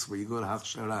kibbutz, where you go to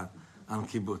hachshara on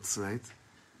kibbutz, right?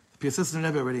 The Piasista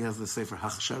Rebbe already has the sefer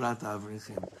hachsharat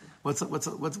avrichim. What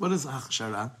is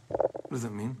hachshara? What does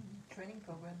it mean? Training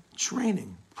program.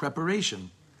 Training,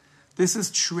 preparation. This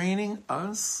is training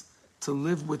us to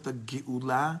live with a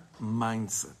geula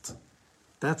mindset.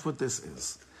 That's what this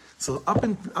is. So up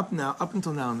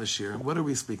until now in this year, what are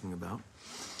we speaking about?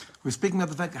 We're speaking about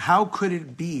the fact, how could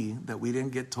it be that we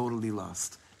didn't get totally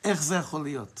lost? Ech zeh chol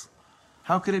liot.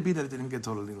 How could it be that it didn't get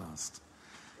totally lost?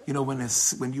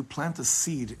 When you plant a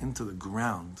seed into the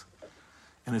ground,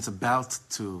 and it's about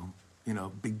to,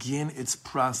 begin its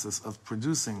process of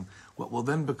producing what will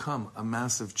then become a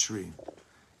massive tree,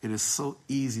 it is so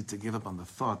easy to give up on the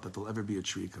thought that there'll ever be a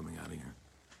tree coming out of here.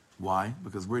 Why?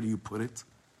 Because where do you put it?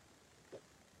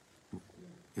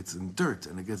 It's in dirt,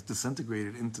 and it gets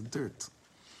disintegrated into dirt.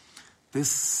 This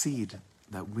seed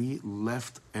that we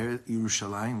left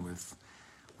Yerushalayim with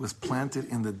was planted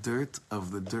in the dirt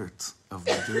of the dirt, of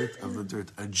the dirt, of the dirt.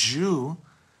 A Jew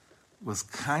was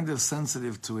kind of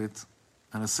sensitive to it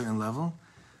on a certain level.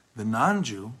 The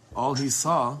non-Jew, all he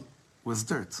saw was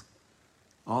dirt.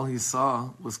 All he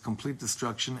saw was complete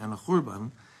destruction and a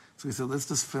churban. So he said, let's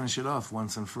just finish it off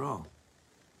once and for all.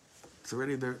 It's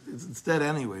already there. It's dead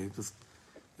anyway.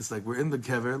 It's like we're in the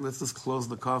kever. Let's just close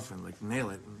the coffin, like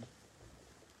nail it and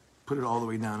put it all the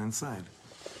way down inside.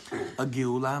 A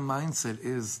geula mindset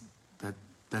is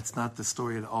that's not the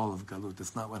story at all of Galut.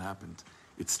 That's not what happened.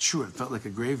 It's true. It felt like a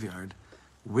graveyard.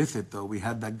 With it, though, we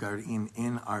had that garin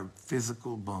in our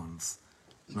physical bones.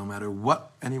 No matter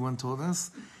what anyone told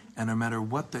us, and no matter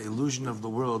what the illusion of the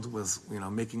world was,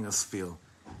 making us feel.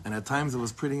 And at times it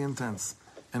was pretty intense.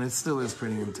 And it still is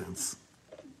pretty intense.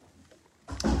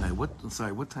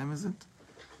 What time is it?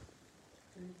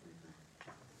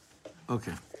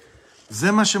 Okay.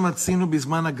 זה מה שמצינו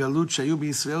בזמן הגלות שהיו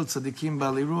בישראל צדיקים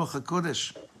בעלי רוח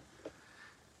הקודש.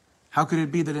 How could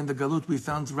it be that in the Galut we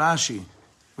found Rashi,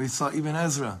 we saw even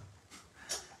Ezra,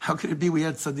 How could it be we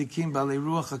had tzaddikim b'alei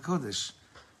ruach hakodesh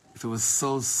if it was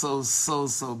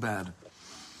so bad?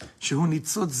 Shehu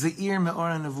nitzot zeir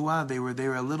me'or nevuah. They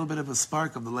were a little bit of a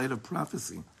spark of the light of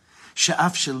prophecy.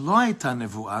 She'af shelo hayta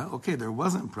nevuah. Okay, there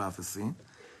wasn't prophecy.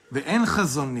 Ve'en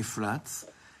chazon nifratz.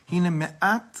 Hine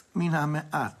me'at min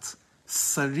ha'me'at.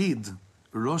 Sarid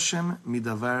roshem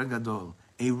midavar gadol.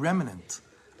 A remnant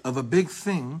of a big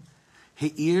thing.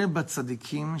 He'ir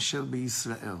batzadikim shel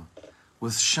b'Yisrael.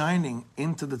 Was shining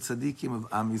into the tzaddikim of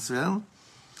Am Yisrael.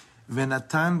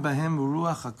 Ve'natan bahem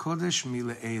ruach hakodesh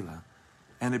mile'ela.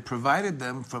 And it provided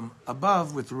them from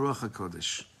above with Ruach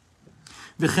HaKodesh.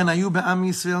 וכן היו בעם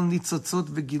ישראל ניצוצות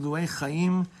וגילויי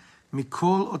חיים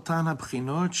מכל אותן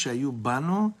הבחינות שהיו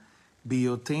בנו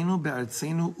בהיותנו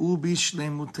בארצנו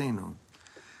ובשלמותנו.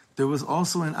 There was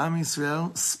also in Am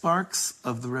Yisrael sparks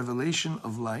of the revelation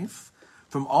of life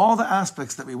from all the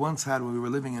aspects that we once had when we were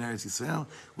living in Eretz Yisrael.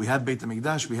 We had Beit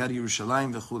HaMikdash, we had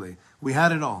Yerushalayim, v'chulei. We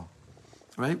had it all,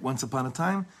 right? Once upon a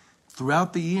time.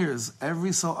 Throughout the years,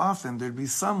 every so often, there'd be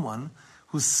someone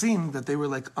who seemed that they were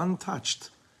like untouched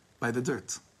by the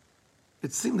dirt.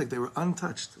 It seemed like they were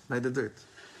untouched by the dirt.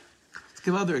 Let's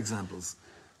give other examples.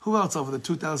 Who else over the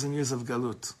 2,000 years of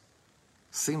Galut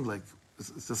seemed like,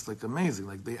 it's just like amazing,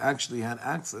 like they actually had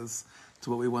access to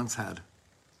what we once had?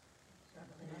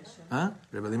 Huh?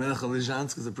 Rebbe Elimelech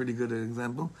Lizhansk is a pretty good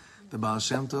example. The Baal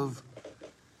Shem Tov.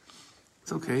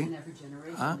 It's okay. In every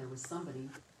generation, there was somebody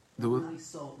There was really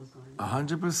saw what was going on.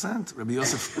 100%. Rabbi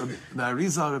Yosef, the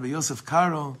Arizal, Rabbi Yosef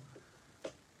Karo.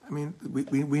 I mean,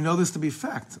 we know this to be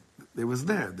fact. There was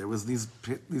these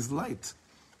light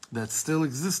that still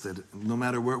existed, no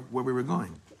matter where we were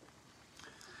going.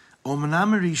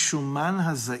 Omnam rishuman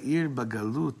hazair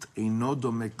bagalut eino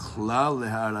dome klal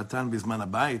leharatan bizman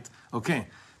habayit. Okay,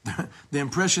 the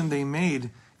impression they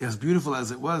made, as beautiful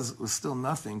as it was still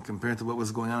nothing compared to what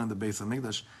was going on in the Beis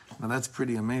HaMikdash. Now that's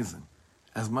pretty amazing.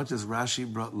 As much as Rashi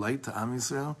brought light to Am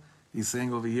Yisrael, he's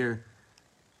saying over here,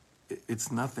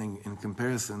 it's nothing in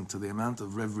comparison to the amount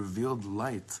of revealed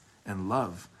light and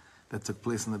love that took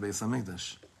place in the Beis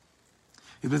HaMikdash.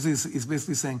 He's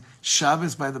basically saying,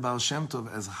 Shabbos by the Baal Shem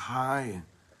Tov, as high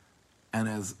and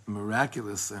as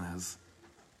miraculous and as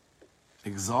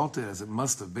exalted as it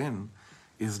must have been,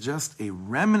 is just a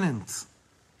remnant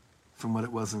from what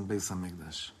it was in Beis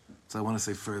HaMikdash. So I want to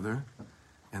say further,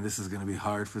 and this is going to be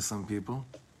hard for some people,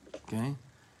 okay?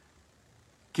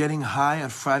 Getting high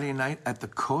at Friday night at the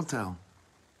Kotel,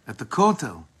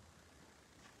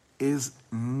 is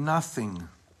nothing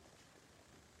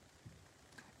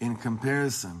in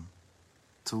comparison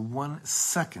to 1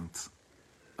 second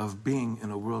of being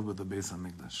in a world with the Beis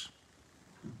HaMikdash.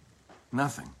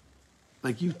 Nothing.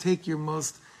 Like you take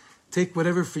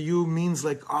whatever for you means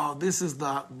like, oh, this is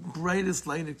the brightest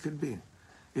light it could be.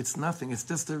 It's nothing. It's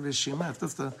just a reshima.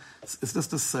 It's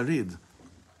just a sarid.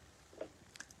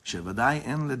 שוודאי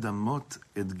אין לדמות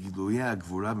את גילויי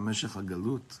הגבורה במשך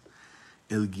הגלות,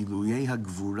 אל גילויי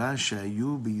הגבורה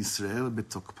שהיו בישראל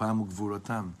בתוקפם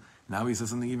וגבורתם. Now he says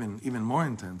something even more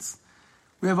intense.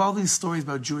 We have all these stories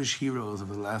about Jewish heroes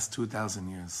over the last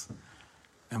 2,000 years.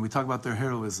 And we talk about their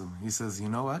heroism. He says, you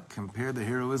know what? Compare the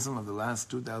heroism of the last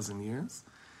 2,000 years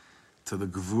to the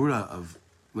gvura of,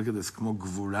 look at this, כמו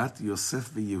גבורת יוסף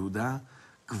ויהודה,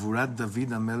 גבורת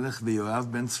דוד המלך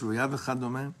ויואב בן צרויה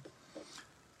וכדומה.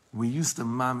 We used to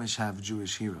mamish have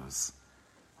Jewish heroes.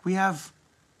 We have,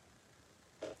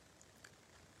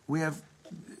 it's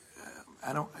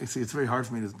very hard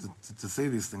for me to say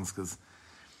these things because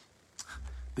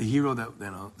the hero that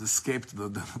escaped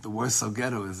the Warsaw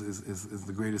Ghetto is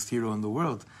the greatest hero in the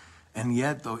world. And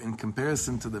yet, though, in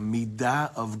comparison to the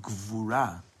midah of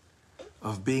gvura,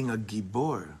 of being a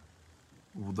gibor,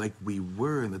 like we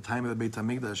were in the time of the Beit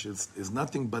HaMikdash, is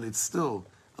nothing, but it's still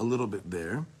a little bit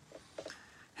there.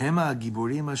 המה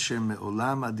הגיבורים אשר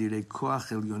מעולם אדירי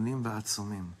כוח עליונים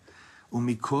ועצומים,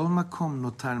 ומכל מקום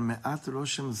נותר מעט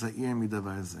רושם זעיר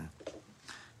מדבר זה,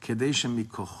 כדי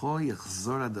שמכוחו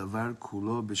יחזור הדבר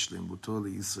כולו בשלמותו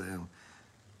לישראל.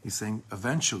 He's saying,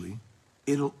 eventually,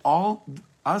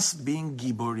 us being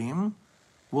giborim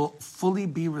will fully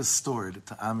be restored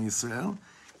to Am Yisrael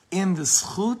in the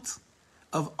zchut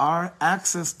of our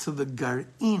access to the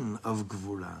gar'in of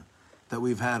gvura that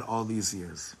we've had all these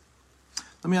years.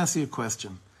 Let me ask you a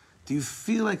question. Do you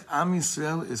feel like Am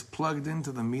Yisrael is plugged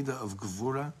into the midah of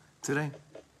gvura today?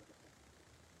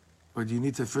 Or do you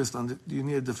need to do you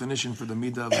need a definition for the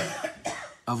midah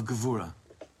of gvura?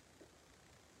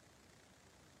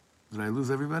 Did I lose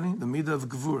everybody? The midah of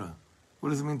gvura. What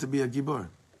does it mean to be a gibor?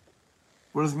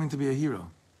 What does it mean to be a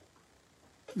hero?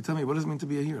 You tell me, what does it mean to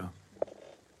be a hero?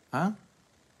 Huh?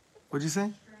 What'd you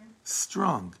say?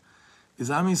 Strong. Is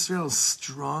Am Yisrael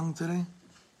strong today?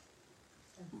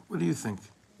 What do you think?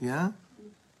 Yeah?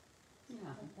 But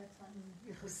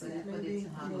it's In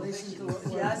how relation to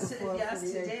what yes,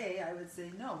 today, I would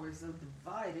say no. We're so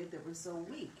divided that we're so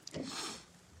weak. There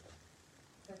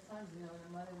are times,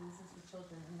 the mother loses the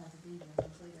children and has a baby and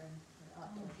months later and they're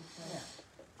up.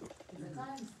 Because at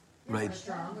times, Right. we're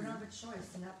strong. We don't have a choice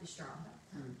to not be strong.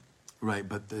 Right,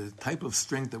 but the type of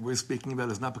strength that we're speaking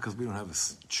about is not because we don't have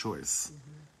a choice.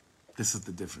 This is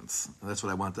the difference. And that's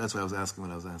what I want. That's what I was asking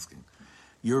when I was asking.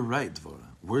 You're right, Dvora.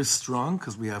 We're strong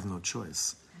because we have no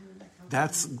choice.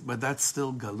 But that's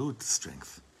still Galut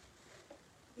strength.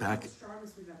 Back. The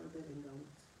strongest we've ever been in Galut.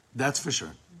 That's for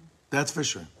sure. That's for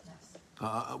sure.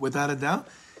 Without a doubt.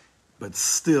 But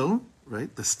still,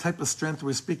 right, this type of strength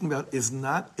we're speaking about is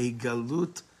not a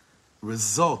Galut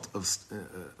result of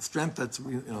strength that's,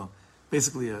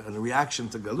 basically a reaction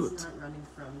to Galut. It's not running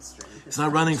from strength. It's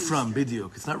not running from,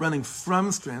 bidyuk. It's not running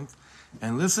from strength.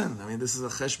 And listen, this is a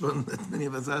cheshbon that many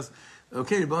of us ask.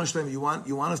 Okay, Rebbeinu Shalom, you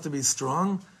want us to be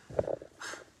strong?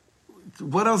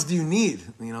 What else do you need?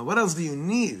 What else do you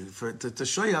need to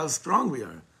show you how strong we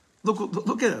are?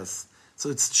 Look at us. So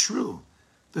it's true.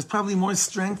 There's probably more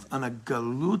strength on a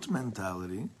Galut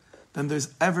mentality than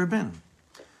there's ever been.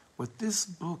 What this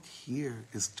book here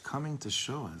is coming to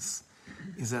show us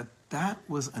is that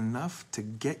was enough to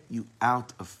get you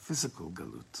out of physical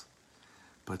Galut.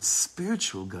 But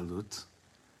spiritual Galut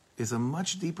is a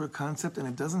much deeper concept, and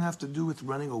it doesn't have to do with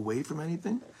running away from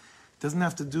anything. It doesn't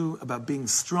have to do about being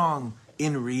strong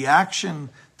in reaction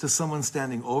to someone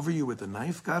standing over you with a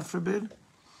knife, God forbid.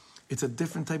 It's a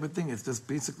different type of thing. It's just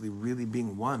basically really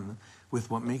being one with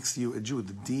what makes you a Jew,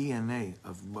 the DNA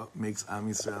of what makes Am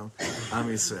Yisrael, Am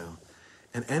Yisrael.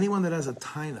 And anyone that has a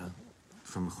taina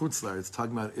from Chutz La'aretz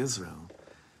talking about Israel,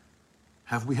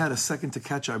 have we had a second to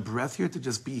catch our breath here to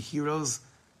just be heroes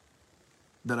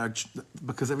that are,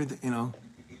 because everything,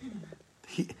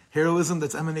 heroism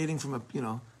that's emanating from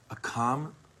a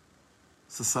calm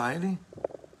society?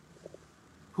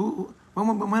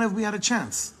 When have we had a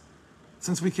chance?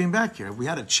 Since we came back here, have we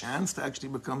had a chance to actually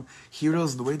become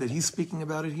heroes the way that he's speaking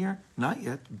about it here? Not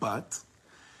yet, but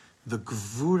the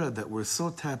gvura that we're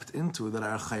so tapped into, that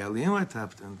our chayalim are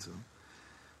tapped into,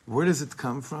 where does it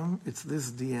come from? It's this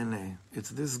DNA.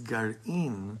 It's this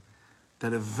gar'in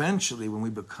that eventually, when we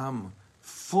become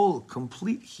full,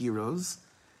 complete heroes,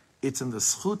 it's in the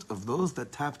schut of those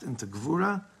that tapped into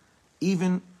gvura,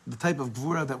 even the type of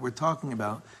gvura that we're talking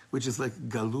about, which is like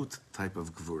galut type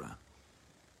of gvura.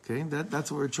 Okay,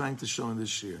 that's what we're trying to show in this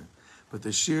shir. But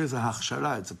the shir is a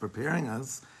hachshara. It's preparing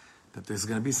us that there's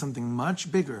going to be something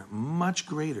much bigger, much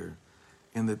greater,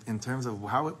 in terms of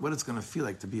what it's going to feel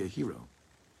like to be a hero.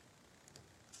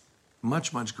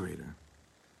 Much, much greater.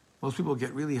 Most people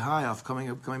get really high off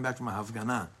coming back from a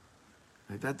hafgana.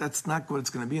 Right? That's not what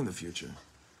it's going to be in the future.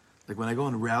 Like when I go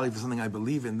and rally for something I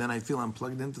believe in, then I feel I'm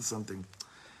plugged into something.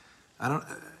 I don't.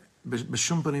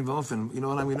 B'shum panim v'ofen. You know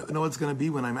what I mean? Know what it's going to be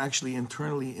when I'm actually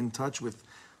internally in touch with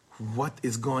what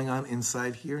is going on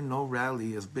inside here. No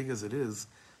rally, as big as it is,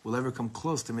 will ever come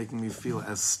close to making me feel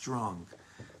as strong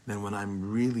than when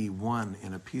I'm really one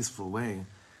in a peaceful way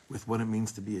with what it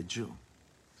means to be a Jew.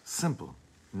 Simple.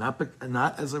 Not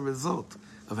as a result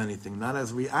of anything, not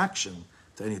as reaction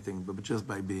to anything, but just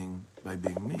by being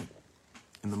me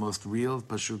in the most real,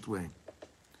 pashut way.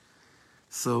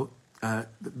 So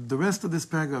the rest of this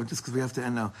paragraph, just because we have to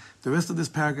end now, the rest of this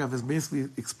paragraph is basically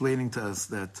explaining to us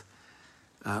that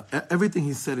everything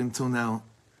he said until now,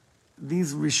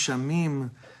 these rishamim,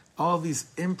 all these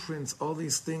imprints, all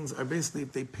these things are basically,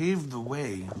 they paved the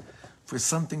way for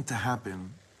something to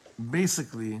happen,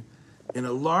 basically in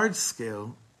a large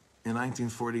scale in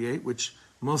 1948, which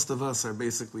most of us are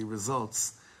basically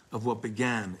results of what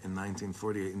began in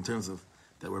 1948 in terms of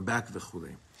that we're back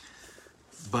v'chulei.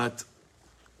 But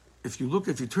if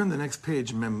you turn the next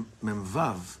page, Mem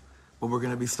Vav, what we're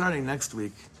going to be starting next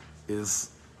week is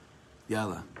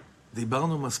Yalla.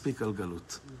 Dibarnu maspik al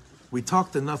Galut. We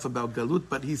talked enough about Galut,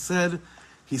 but he said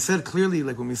clearly,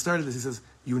 like when we started this, he says,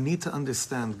 you need to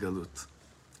understand Galut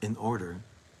in order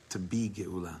to be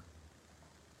Geula.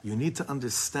 You need to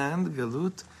understand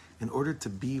Galut in order to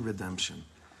be redemption.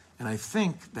 And I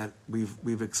think that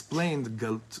we've explained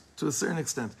Galut to a certain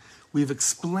extent. We've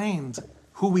explained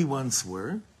who we once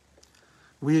were.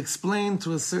 We explained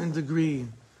to a certain degree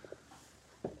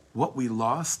what we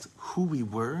lost, who we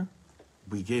were.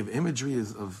 We gave imagery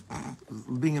of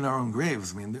being in our own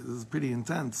graves. I mean, this is pretty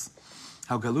intense.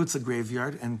 How Galut's a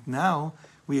graveyard. And now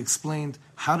we explained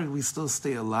how did we still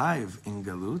stay alive in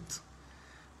Galut.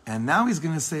 And now he's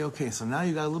going to say, okay, so now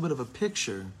you got a little bit of a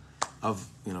picture of,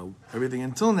 everything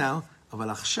until now, of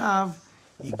Al-Achshav.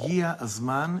 הגיע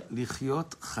הזמן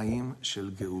לחיות חיים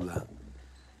של גאולה.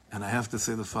 And I have to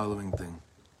say the following thing.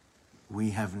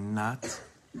 We have not,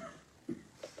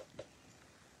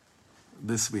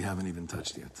 this we haven't even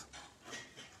touched yet.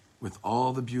 With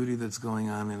all the beauty that's going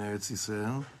on in Eretz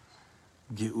Yisrael,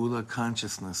 Geula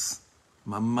consciousness,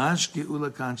 mamash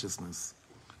Geula consciousness.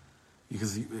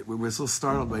 Because we're so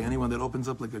startled by anyone that opens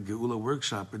up like a Geula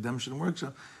workshop, redemption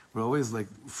workshop. We're always like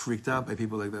freaked out by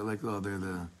people like that, like, oh, they're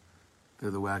the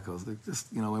wackos. They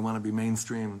just, we want to be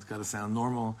mainstream. It's got to sound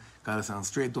normal, got to sound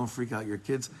straight. Don't freak out your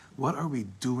kids. What are we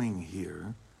doing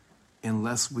here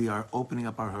unless we are opening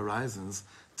up our horizons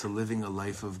to living a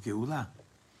life of Geula?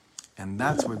 And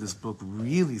that's where this book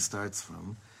really starts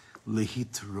from.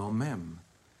 Lehit romem,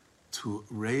 to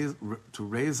rise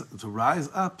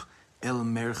up el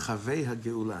merchavei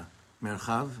ha-geula.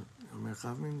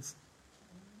 Merchav means?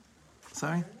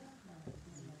 Sorry?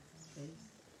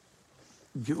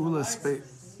 Geula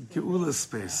space.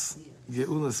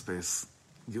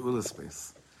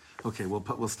 Okay,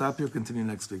 we'll stop here, continue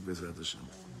next week, B'ezrat Hashem.